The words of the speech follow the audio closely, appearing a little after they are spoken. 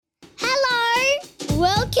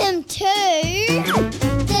Welcome to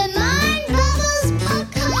the Mind Bubbles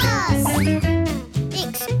Podcast.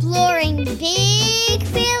 Exploring big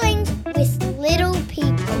feelings with little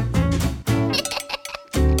people.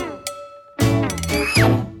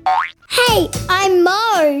 Hey, I'm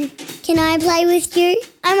Mo. Can I play with you?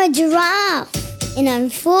 I'm a giraffe and I'm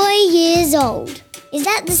 4 years old. Is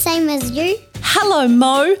that the same as you? Hello,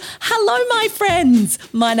 Mo. Hello, my friends.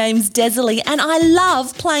 My name's Desalie and I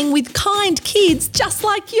love playing with kind kids just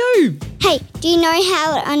like you. Hey, do you know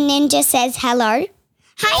how a ninja says hello?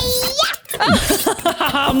 Hiya!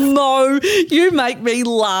 Mo, you make me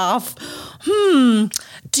laugh.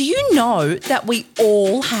 Do you know that we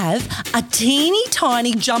all have a teeny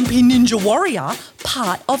tiny jumpy ninja warrior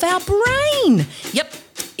part of our brain? Yep,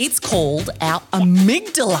 it's called our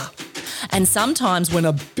amygdala. And sometimes when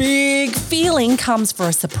a big feeling comes for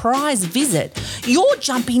a surprise visit, your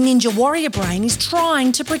jumpy ninja warrior brain is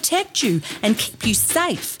trying to protect you and keep you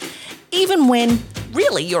safe, even when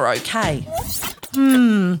really you're okay.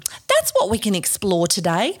 That's what we can explore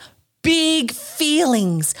today. Big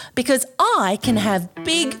feelings, because I can have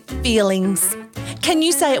big feelings. Can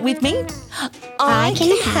you say it with me? I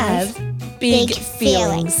can have big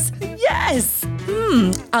feelings. Yes.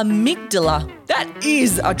 Amygdala. That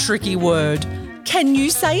is a tricky word. Can you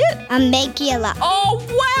say it? Amygdala. Oh,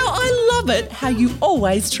 wow. I love it how you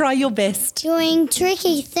always try your best. Doing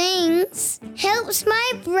tricky things helps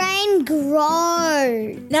my brain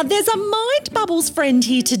grow. Now, there's a Mind Bubbles friend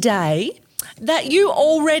here today that you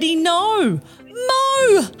already know.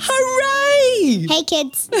 Mo, hooray! Hey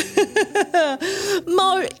kids.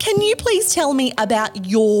 Mo, can you please tell me about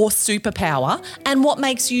your superpower and what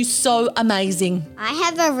makes you so amazing? I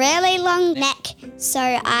have a really long neck so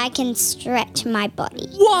I can stretch my body.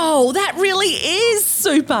 Whoa, that really is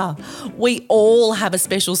super. We all have a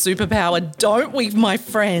special superpower, don't we, my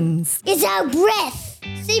friends? It's our breath.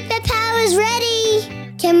 Superpower's ready.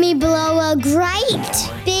 Can we blow a great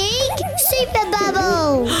big super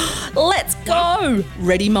bubble? Let's go.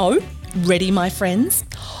 Ready, Mo? Ready, my friends?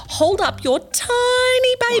 Hold up your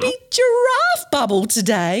tiny baby giraffe bubble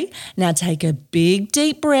today. Now take a big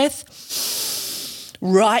deep breath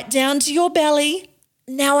right down to your belly.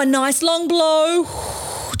 Now a nice long blow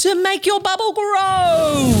to make your bubble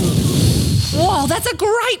grow. Whoa, that's a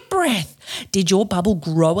great breath. Did your bubble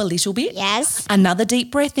grow a little bit? Yes. Another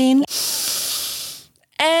deep breath in.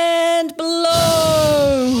 And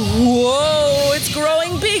blow. Whoa, it's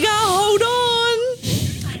growing bigger. Hold on.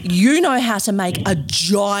 You know how to make a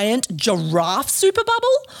giant giraffe super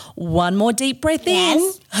bubble? One more deep breath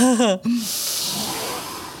in.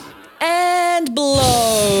 And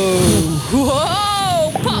blow.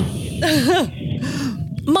 Whoa, pop.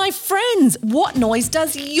 My friends, what noise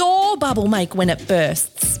does your bubble make when it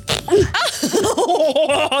bursts?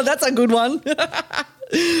 Oh, that's a good one.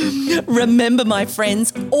 Remember, my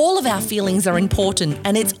friends, all of our feelings are important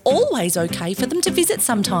and it's always okay for them to visit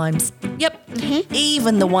sometimes. Yep,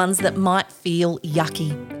 even the ones that might feel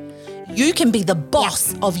yucky. You can be the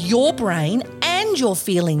boss of your brain and your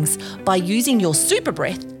feelings by using your super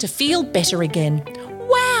breath to feel better again.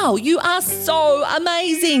 Wow, you are so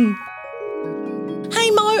amazing.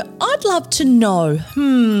 Hey Mo, I'd love to know,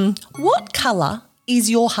 what colour is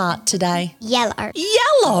your heart today? Yellow.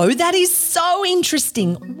 Yellow? That is so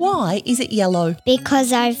interesting. Why is it yellow?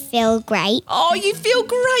 Because I feel great. Oh, you feel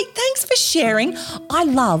great. Thanks for sharing. I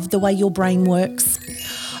love the way your brain works.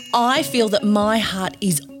 I feel that my heart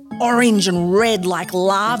is orange and red like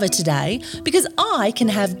lava today because I can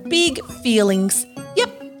have big feelings.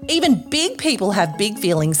 Yep, even big people have big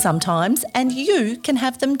feelings sometimes, and you can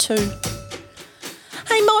have them too.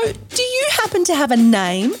 Hey Mo, do you happen to have a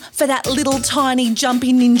name for that little tiny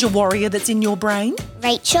jumpy ninja warrior that's in your brain?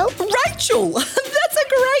 Rachel? Rachel! That's a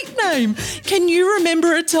great name. Can you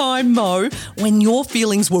remember a time, Mo, when your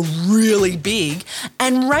feelings were really big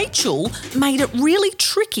and Rachel made it really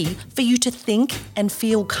tricky for you to think and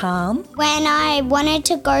feel calm? When I wanted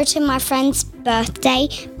to go to my friend's birthday,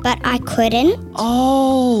 but I couldn't.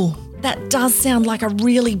 Oh, that does sound like a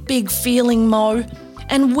really big feeling, Mo.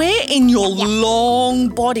 And where in your long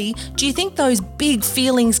body do you think those big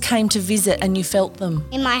feelings came to visit and you felt them?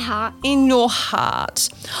 In my heart. In your heart.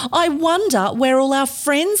 I wonder where all our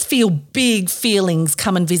friends feel big feelings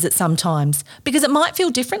come and visit sometimes, because it might feel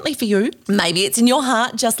differently for you. Maybe it's in your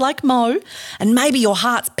heart, just like Mo, and maybe your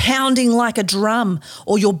heart's pounding like a drum,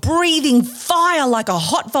 or you're breathing fire like a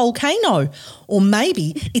hot volcano, or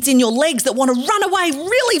maybe it's in your legs that want to run away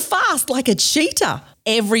really fast like a cheetah.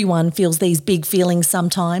 Everyone feels these big feelings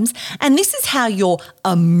sometimes, and this is how your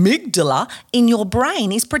amygdala in your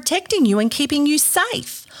brain is protecting you and keeping you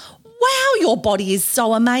safe. Wow, your body is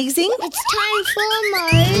so amazing. It's time for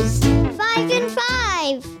Mo's 5 and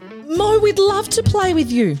 5. Mo, we'd love to play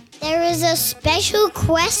with you. There is a special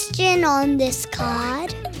question on this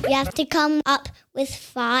card. You have to come up with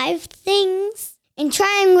 5 things and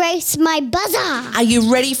try and race my buzzer. Are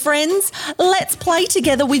you ready, friends? Let's play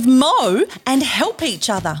together with Mo and help each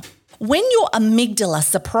other. When your amygdala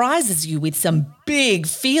surprises you with some big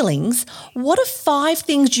feelings, what are 5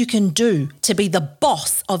 things you can do to be the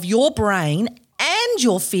boss of your brain and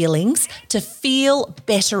your feelings to feel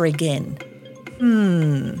better again?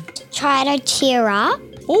 Try to cheer up.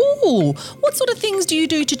 Ooh, what sort of things do you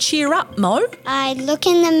do to cheer up, Mo? I look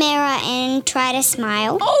in the mirror and try to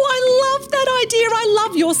smile. Oh, I love that idea. I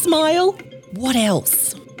love your smile. What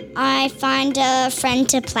else? I find a friend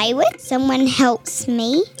to play with. Someone helps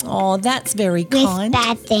me Oh, that's very with kind.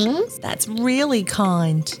 bad things. That's really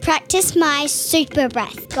kind. Practice my super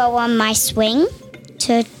breath. Go on my swing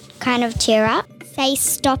to kind of cheer up. Say,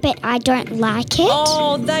 stop it, I don't like it.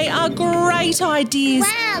 Oh, they are great ideas.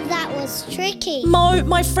 Wow, that was tricky. Mo,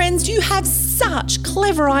 my friends, you have such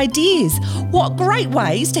clever ideas. What great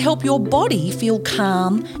ways to help your body feel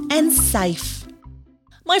calm and safe.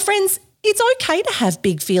 My friends, it's okay to have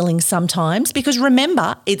big feelings sometimes because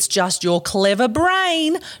remember, it's just your clever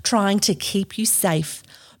brain trying to keep you safe.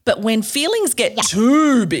 But when feelings get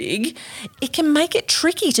too big, it can make it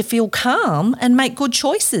tricky to feel calm and make good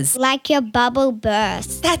choices. Like your bubble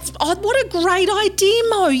burst. What a great idea,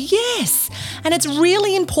 Mo, yes. And it's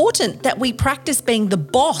really important that we practice being the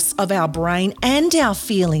boss of our brain and our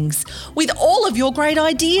feelings with all of your great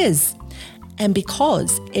ideas. And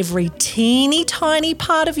because every teeny tiny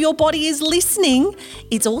part of your body is listening,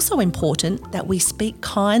 it's also important that we speak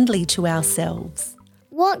kindly to ourselves.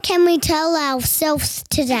 What can we tell ourselves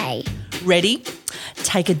today? Ready?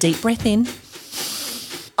 Take a deep breath in.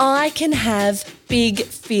 I can have big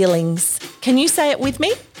feelings. Can you say it with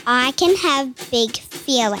me? I can have big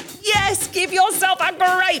feelings. Yes, give yourself a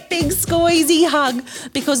great big squeezy hug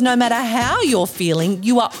because no matter how you're feeling,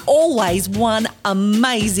 you are always one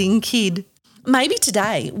amazing kid. Maybe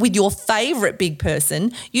today, with your favourite big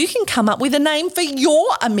person, you can come up with a name for your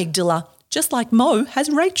amygdala, just like Mo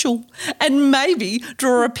has Rachel. And maybe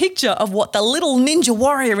draw a picture of what the little ninja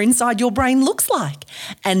warrior inside your brain looks like.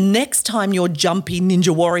 And next time your jumpy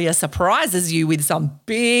ninja warrior surprises you with some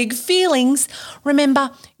big feelings,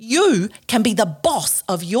 remember you can be the boss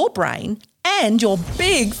of your brain and your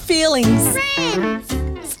big feelings. Friends,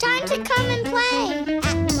 it's time to come and play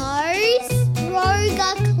at Mo's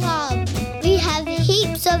Roga Club. We have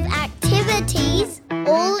heaps of activities,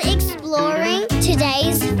 all exploring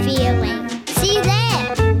today's feeling. See you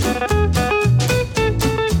there.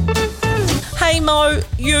 Hey Mo,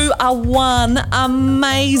 you are one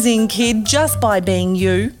amazing kid just by being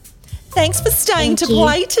you. Thanks for staying Thank to you.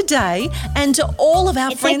 play today and to all of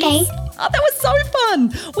our It's friends. okay. Oh, that was so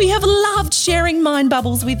fun. We have loved sharing Mind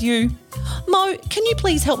Bubbles with you. Mo, can you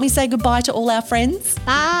please help me say goodbye to all our friends?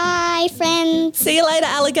 Bye, friends. See you later,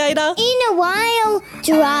 alligator. In a while,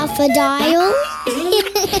 Giraffe-a-dial.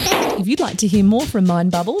 If you'd like to hear more from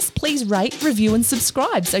Mind Bubbles, please rate, review and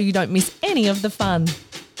subscribe so you don't miss any of the fun.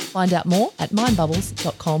 Find out more at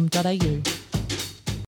mindbubbles.com.au.